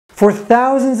For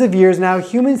thousands of years now,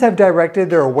 humans have directed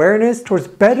their awareness towards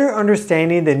better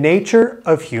understanding the nature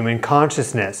of human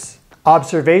consciousness.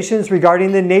 Observations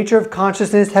regarding the nature of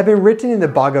consciousness have been written in the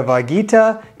Bhagavad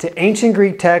Gita to ancient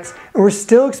Greek texts, and we're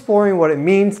still exploring what it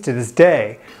means to this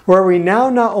day, where we now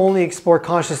not only explore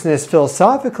consciousness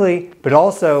philosophically, but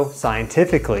also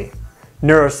scientifically.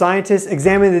 Neuroscientists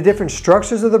examine the different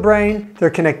structures of the brain,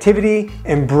 their connectivity,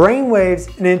 and brain waves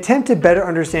in an attempt to better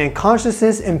understand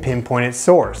consciousness and pinpoint its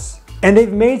source. And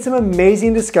they've made some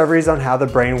amazing discoveries on how the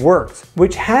brain works,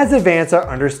 which has advanced our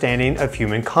understanding of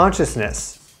human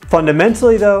consciousness.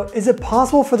 Fundamentally though, is it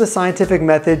possible for the scientific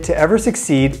method to ever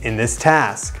succeed in this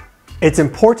task? It's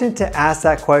important to ask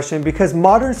that question because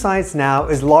modern science now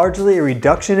is largely a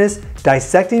reductionist,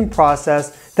 dissecting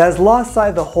process that has lost sight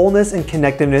of the wholeness and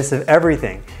connectiveness of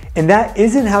everything, and that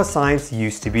isn't how science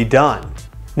used to be done.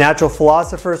 Natural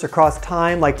philosophers across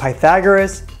time like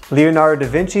Pythagoras, Leonardo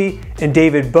da Vinci, and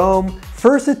David Bohm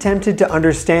first attempted to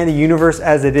understand the universe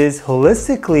as it is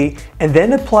holistically and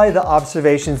then apply the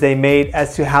observations they made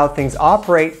as to how things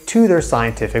operate to their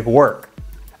scientific work.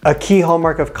 A key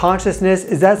hallmark of consciousness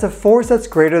is that it's a force that's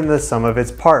greater than the sum of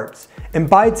its parts, and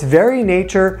by its very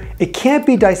nature, it can't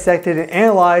be dissected and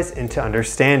analyzed into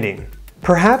understanding.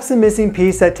 Perhaps the missing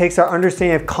piece that takes our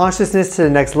understanding of consciousness to the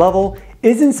next level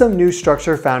isn't some new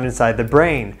structure found inside the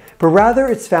brain, but rather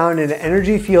it's found in the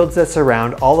energy fields that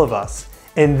surround all of us.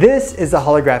 And this is the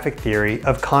holographic theory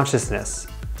of consciousness.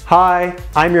 Hi,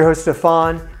 I'm your host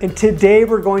Stefan, and today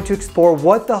we're going to explore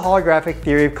what the holographic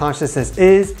theory of consciousness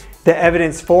is, the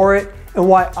evidence for it, and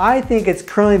why I think it's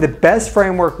currently the best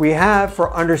framework we have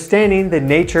for understanding the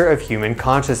nature of human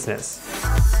consciousness.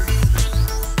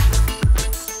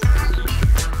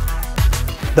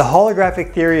 The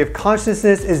holographic theory of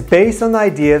consciousness is based on the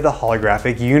idea of the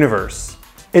holographic universe.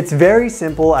 It's very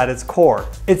simple at its core.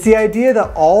 It's the idea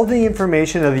that all the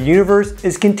information of the universe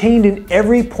is contained in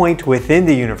every point within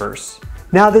the universe.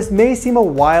 Now, this may seem a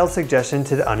wild suggestion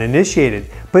to the uninitiated,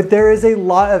 but there is a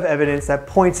lot of evidence that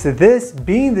points to this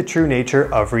being the true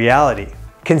nature of reality.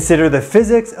 Consider the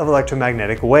physics of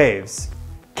electromagnetic waves.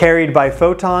 Carried by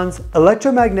photons,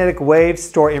 electromagnetic waves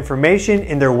store information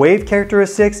in their wave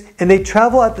characteristics, and they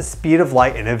travel at the speed of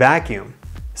light in a vacuum.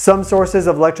 Some sources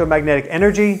of electromagnetic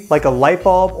energy, like a light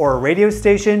bulb or a radio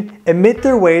station, emit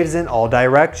their waves in all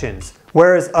directions,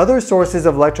 whereas other sources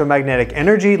of electromagnetic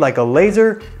energy, like a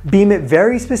laser, beam it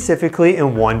very specifically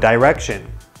in one direction.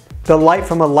 The light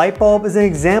from a light bulb is an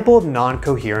example of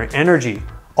non-coherent energy.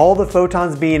 All the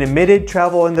photons being emitted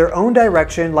travel in their own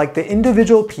direction like the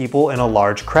individual people in a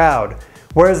large crowd,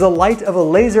 whereas the light of a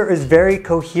laser is very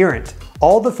coherent.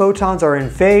 All the photons are in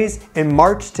phase and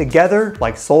march together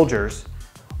like soldiers.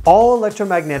 All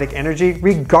electromagnetic energy,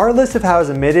 regardless of how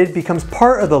it's emitted, becomes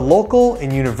part of the local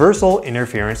and universal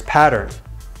interference pattern.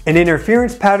 An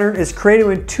interference pattern is created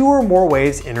when two or more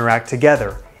waves interact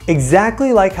together,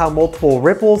 exactly like how multiple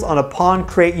ripples on a pond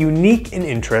create unique and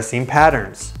interesting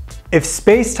patterns. If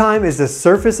space-time is the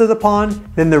surface of the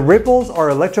pond, then the ripples are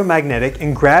electromagnetic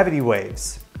and gravity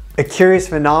waves. A curious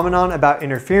phenomenon about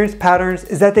interference patterns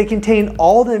is that they contain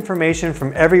all the information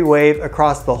from every wave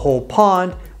across the whole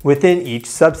pond within each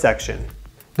subsection.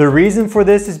 The reason for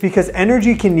this is because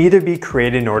energy can neither be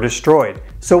created nor destroyed.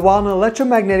 So while an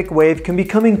electromagnetic wave can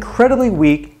become incredibly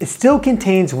weak, it still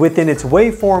contains within its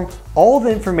waveform all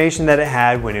the information that it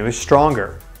had when it was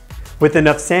stronger. With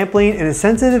enough sampling and a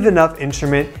sensitive enough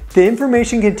instrument, the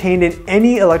information contained in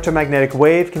any electromagnetic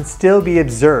wave can still be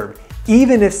observed,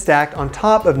 even if stacked on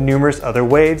top of numerous other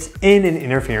waves in an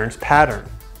interference pattern.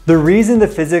 The reason the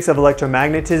physics of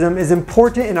electromagnetism is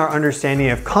important in our understanding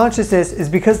of consciousness is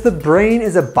because the brain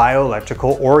is a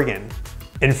bioelectrical organ.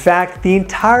 In fact, the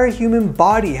entire human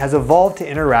body has evolved to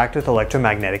interact with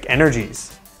electromagnetic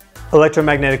energies.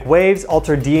 Electromagnetic waves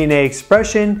alter DNA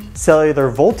expression,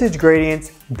 cellular voltage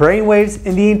gradients, brain waves,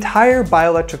 and the entire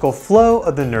bioelectrical flow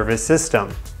of the nervous system.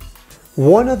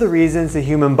 One of the reasons the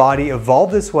human body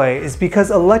evolved this way is because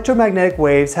electromagnetic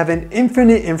waves have an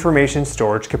infinite information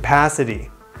storage capacity.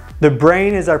 The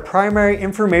brain is our primary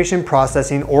information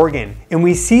processing organ, and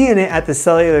we see in it at the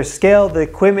cellular scale the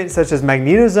equipment such as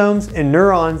magnetosomes and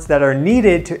neurons that are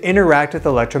needed to interact with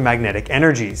electromagnetic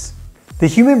energies. The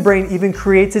human brain even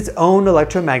creates its own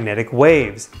electromagnetic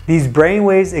waves, these brain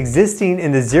waves existing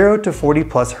in the 0 to 40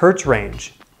 plus Hertz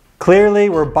range. Clearly,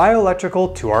 we're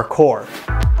bioelectrical to our core.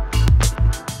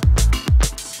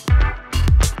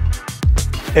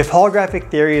 If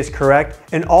holographic theory is correct,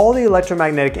 and all the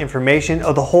electromagnetic information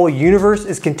of the whole universe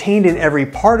is contained in every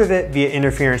part of it via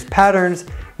interference patterns,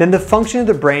 then the function of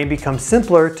the brain becomes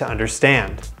simpler to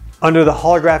understand. Under the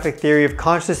holographic theory of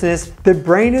consciousness, the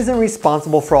brain isn't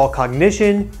responsible for all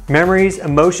cognition, memories,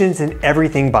 emotions, and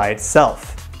everything by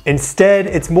itself. Instead,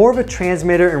 it's more of a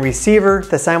transmitter and receiver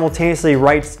that simultaneously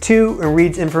writes to and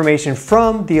reads information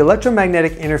from the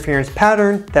electromagnetic interference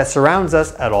pattern that surrounds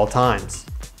us at all times.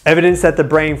 Evidence that the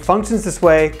brain functions this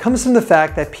way comes from the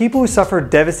fact that people who suffer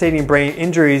devastating brain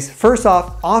injuries, first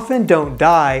off, often don't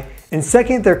die, and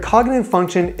second, their cognitive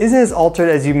function isn't as altered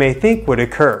as you may think would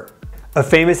occur. A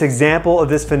famous example of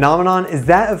this phenomenon is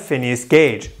that of Phineas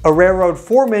Gage, a railroad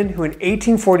foreman who in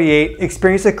 1848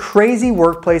 experienced a crazy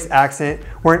workplace accident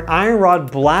where an iron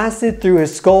rod blasted through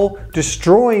his skull,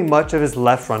 destroying much of his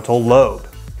left frontal lobe.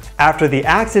 After the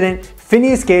accident,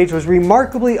 Phineas Gage was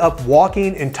remarkably up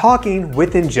walking and talking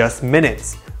within just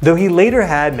minutes, though he later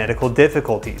had medical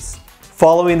difficulties.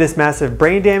 Following this massive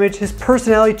brain damage, his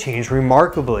personality changed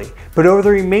remarkably, but over the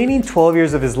remaining 12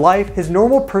 years of his life, his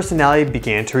normal personality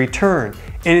began to return,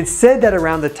 and it's said that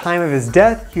around the time of his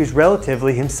death, he was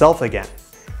relatively himself again.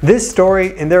 This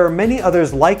story, and there are many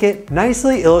others like it,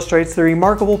 nicely illustrates the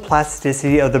remarkable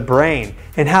plasticity of the brain,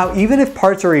 and how even if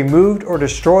parts are removed or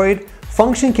destroyed,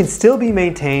 function can still be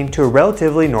maintained to a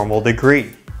relatively normal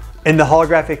degree. In the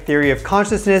holographic theory of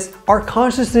consciousness, our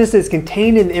consciousness is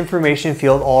contained in the information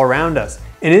field all around us,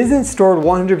 and isn't stored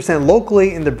 100%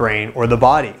 locally in the brain or the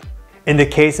body. In the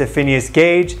case of Phineas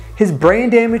Gage, his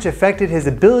brain damage affected his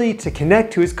ability to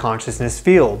connect to his consciousness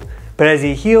field, but as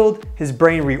he healed, his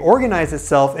brain reorganized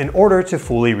itself in order to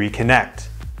fully reconnect.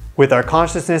 With our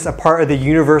consciousness a part of the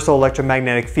universal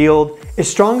electromagnetic field, it's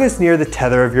strongest near the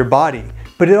tether of your body,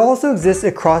 but it also exists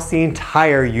across the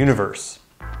entire universe.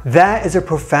 That is a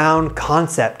profound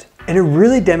concept, and it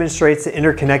really demonstrates the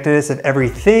interconnectedness of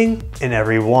everything and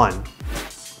everyone.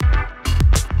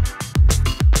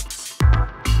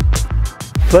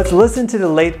 Let's listen to the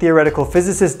late theoretical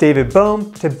physicist David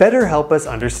Bohm to better help us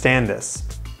understand this.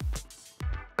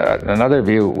 Another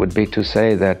view would be to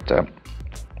say that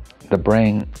the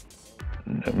brain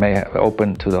may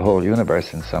open to the whole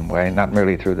universe in some way, not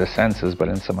merely through the senses, but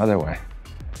in some other way.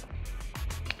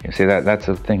 You see, that's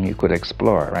a thing you could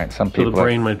explore, right? Some people. So the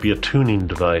brain might be a tuning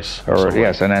device. Or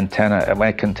yes, an antenna. It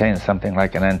might contain something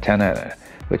like an antenna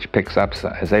which picks up,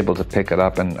 is able to pick it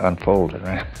up and unfold it,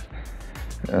 right?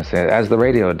 As the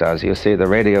radio does. You see,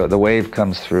 the wave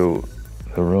comes through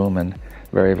the room and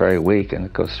very, very weak, and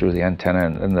it goes through the antenna,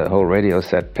 and the whole radio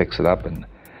set picks it up and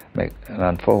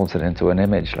unfolds it into an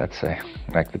image, let's say,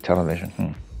 like the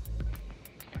television.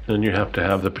 Then you have to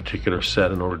have the particular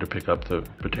set in order to pick up the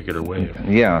particular wave.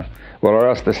 Yeah, well, or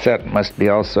else the set must be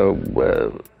also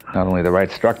not only the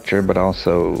right structure, but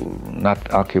also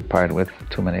not occupied with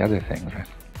too many other things, right?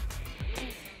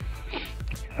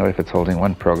 So if it's holding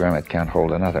one program, it can't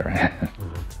hold another.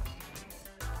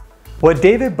 What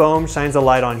David Bohm shines a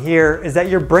light on here is that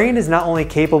your brain is not only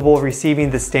capable of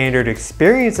receiving the standard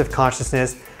experience of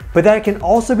consciousness, but that it can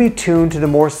also be tuned to the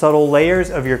more subtle layers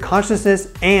of your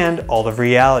consciousness and all of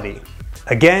reality.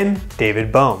 Again, David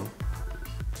Bohm.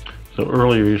 So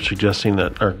earlier you're suggesting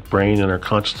that our brain and our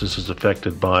consciousness is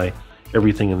affected by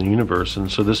everything in the universe,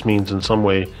 and so this means in some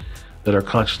way that our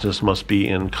consciousness must be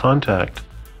in contact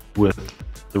with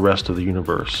the rest of the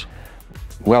universe.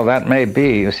 Well, that may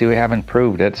be. You see, we haven't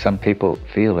proved it. Some people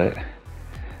feel it.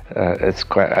 It's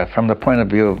quite, from the point of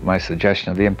view of my suggestion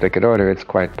of the implicate order, it's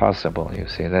quite possible, you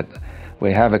see, that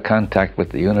we have a contact with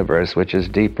the universe which is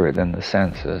deeper than the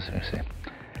senses, you see.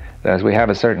 As we have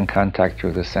a certain contact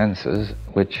through the senses,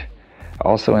 which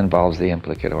also involves the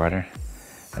implicate order.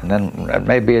 And then it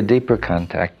may be a deeper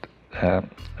contact,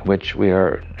 which we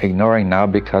are ignoring now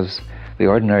because the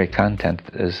ordinary content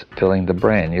is filling the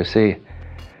brain. You see,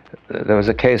 there was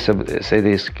a case of, say,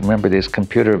 remember these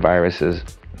computer viruses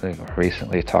they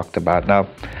recently talked about. Now,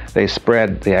 they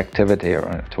spread the activity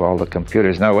to all the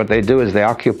computers. Now, what they do is they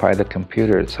occupy the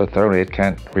computer so thoroughly it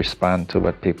can't respond to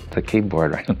the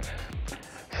keyboard, right?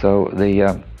 So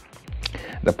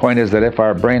the point is that if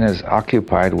our brain is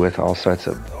occupied with all sorts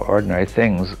of ordinary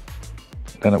things,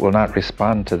 then it will not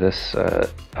respond to this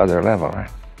other level,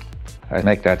 right? I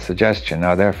make that suggestion.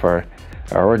 Now, therefore,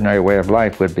 our ordinary way of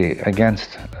life would be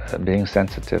against being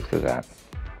sensitive to that.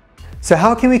 So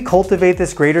how can we cultivate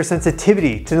this greater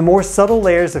sensitivity to the more subtle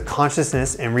layers of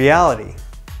consciousness and reality?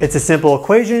 It's a simple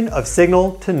equation of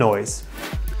signal to noise.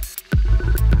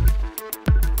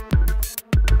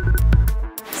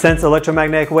 Sense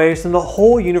electromagnetic waves from the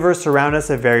whole universe surround us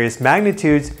at various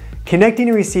magnitudes, connecting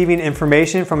and receiving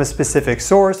information from a specific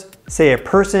source, say a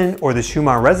person or the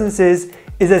Schumann resonances,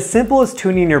 is as simple as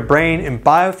tuning your brain and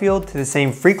biofield to the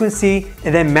same frequency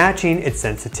and then matching its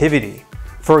sensitivity.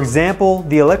 For example,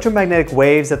 the electromagnetic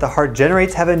waves that the heart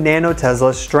generates have a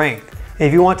nanotesla strength,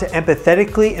 If you want to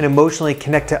empathetically and emotionally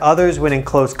connect to others when in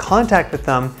close contact with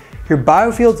them, your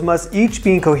biofields must each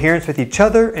be in coherence with each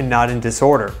other and not in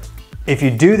disorder. If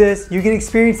you do this, you can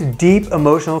experience deep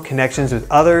emotional connections with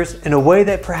others in a way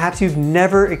that perhaps you've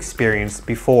never experienced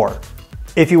before.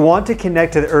 If you want to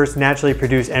connect to the Earth's naturally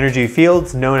produced energy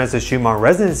fields known as the Schumann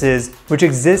resonances, which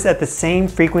exist at the same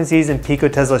frequencies and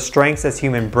picotesla strengths as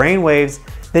human brain waves,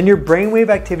 then your brainwave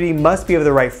activity must be of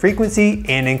the right frequency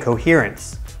and in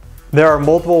coherence. There are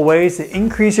multiple ways to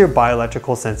increase your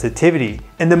bioelectrical sensitivity,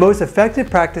 and the most effective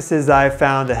practices that I've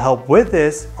found to help with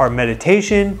this are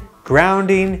meditation,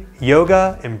 grounding,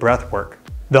 yoga, and breath work.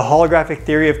 The holographic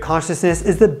theory of consciousness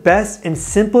is the best and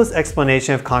simplest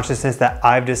explanation of consciousness that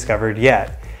I've discovered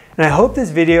yet. And I hope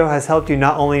this video has helped you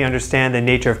not only understand the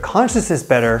nature of consciousness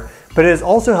better, but it has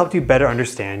also helped you better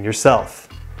understand yourself.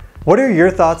 What are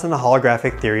your thoughts on the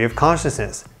holographic theory of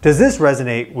consciousness? Does this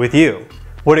resonate with you?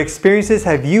 What experiences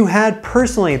have you had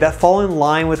personally that fall in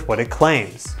line with what it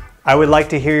claims? I would like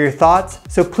to hear your thoughts,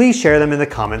 so please share them in the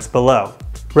comments below.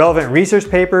 Relevant research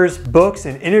papers, books,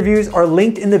 and interviews are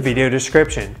linked in the video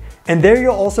description. And there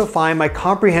you'll also find my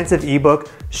comprehensive ebook,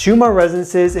 Schumann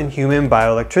Resonances in Human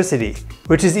Bioelectricity,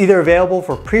 which is either available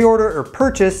for pre-order or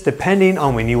purchase depending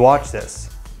on when you watch this.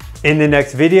 In the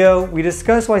next video, we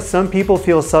discuss why some people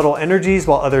feel subtle energies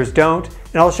while others don't,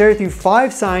 and I'll share with you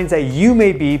 5 signs that you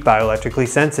may be bioelectrically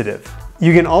sensitive.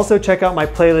 You can also check out my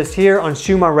playlist here on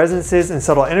Schumann resonances and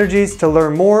subtle energies to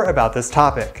learn more about this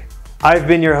topic. I've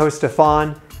been your host,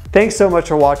 Stefan. Thanks so much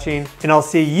for watching, and I'll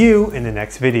see you in the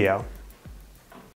next video.